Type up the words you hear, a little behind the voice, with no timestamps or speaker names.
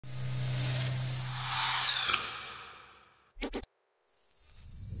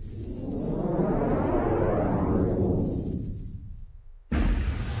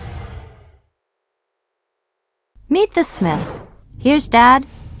Meet the Smiths. Here's Dad,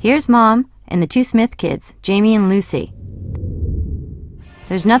 here's Mom, and the two Smith kids, Jamie and Lucy.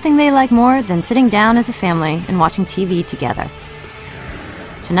 There's nothing they like more than sitting down as a family and watching TV together.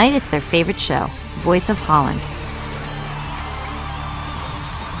 Tonight it's their favorite show, Voice of Holland.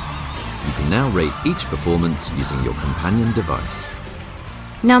 You can now rate each performance using your companion device.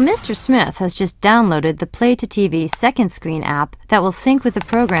 Now Mr. Smith has just downloaded the Play to TV second screen app that will sync with the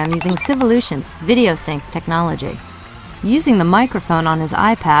program using Civolution's video sync technology. Using the microphone on his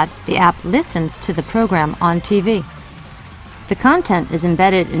iPad, the app listens to the program on TV. The content is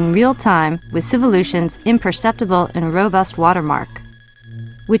embedded in real time with Civolution's imperceptible and robust watermark,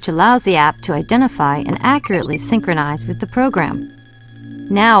 which allows the app to identify and accurately synchronize with the program.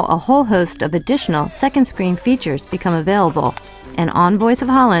 Now a whole host of additional second screen features become available, and on Voice of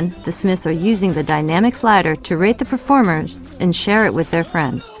Holland, the Smiths are using the dynamic slider to rate the performers and share it with their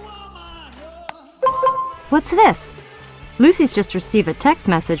friends. What's this? Lucy's just received a text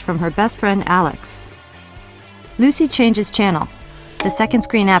message from her best friend Alex. Lucy changes channel. The second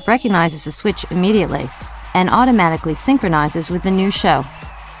screen app recognizes the switch immediately and automatically synchronizes with the new show.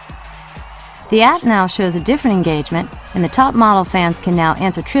 The app now shows a different engagement, and the top model fans can now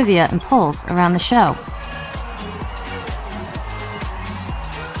answer trivia and polls around the show.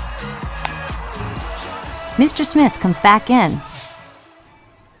 Mr. Smith comes back in.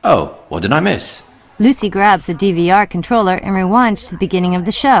 Oh, what did I miss? Lucy grabs the DVR controller and rewinds to the beginning of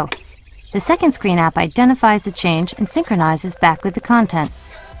the show. The second screen app identifies the change and synchronizes back with the content.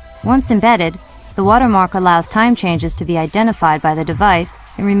 Once embedded, the watermark allows time changes to be identified by the device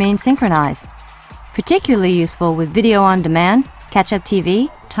and remain synchronized. Particularly useful with video on demand, catch-up TV,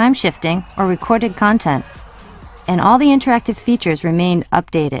 time shifting, or recorded content. And all the interactive features remain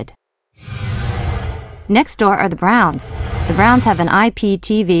updated. Next door are the Browns. The Browns have an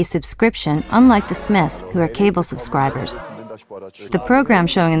IPTV subscription, unlike the Smiths, who are cable subscribers. The program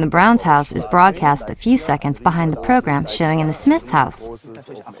showing in the Browns' house is broadcast a few seconds behind the program showing in the Smiths' house.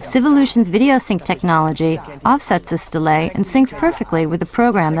 Civolution's video sync technology offsets this delay and syncs perfectly with the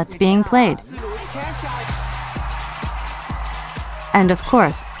program that's being played. And of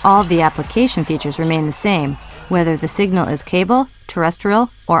course, all of the application features remain the same, whether the signal is cable,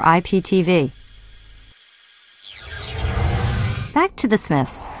 terrestrial, or IPTV. Back to the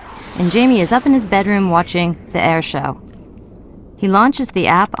Smiths, and Jamie is up in his bedroom watching The Air Show. He launches the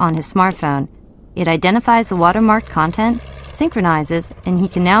app on his smartphone. It identifies the watermarked content, synchronizes, and he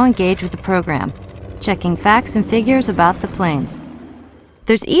can now engage with the program, checking facts and figures about the planes.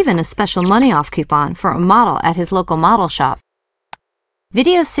 There's even a special money-off coupon for a model at his local model shop.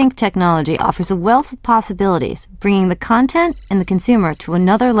 Video sync technology offers a wealth of possibilities, bringing the content and the consumer to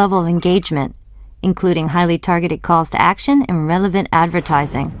another level of engagement, including highly targeted calls to action and relevant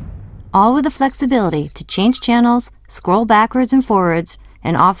advertising, all with the flexibility to change channels, scroll backwards and forwards,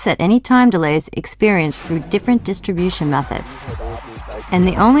 and offset any time delays experienced through different distribution methods. And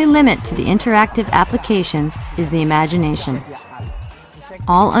the only limit to the interactive applications is the imagination,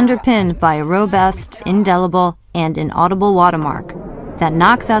 all underpinned by a robust, indelible, and inaudible watermark that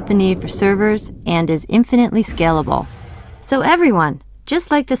knocks out the need for servers and is infinitely scalable. So everyone,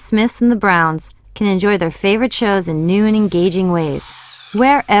 just like the Smiths and the Browns, can enjoy their favorite shows in new and engaging ways,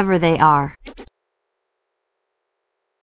 wherever they are.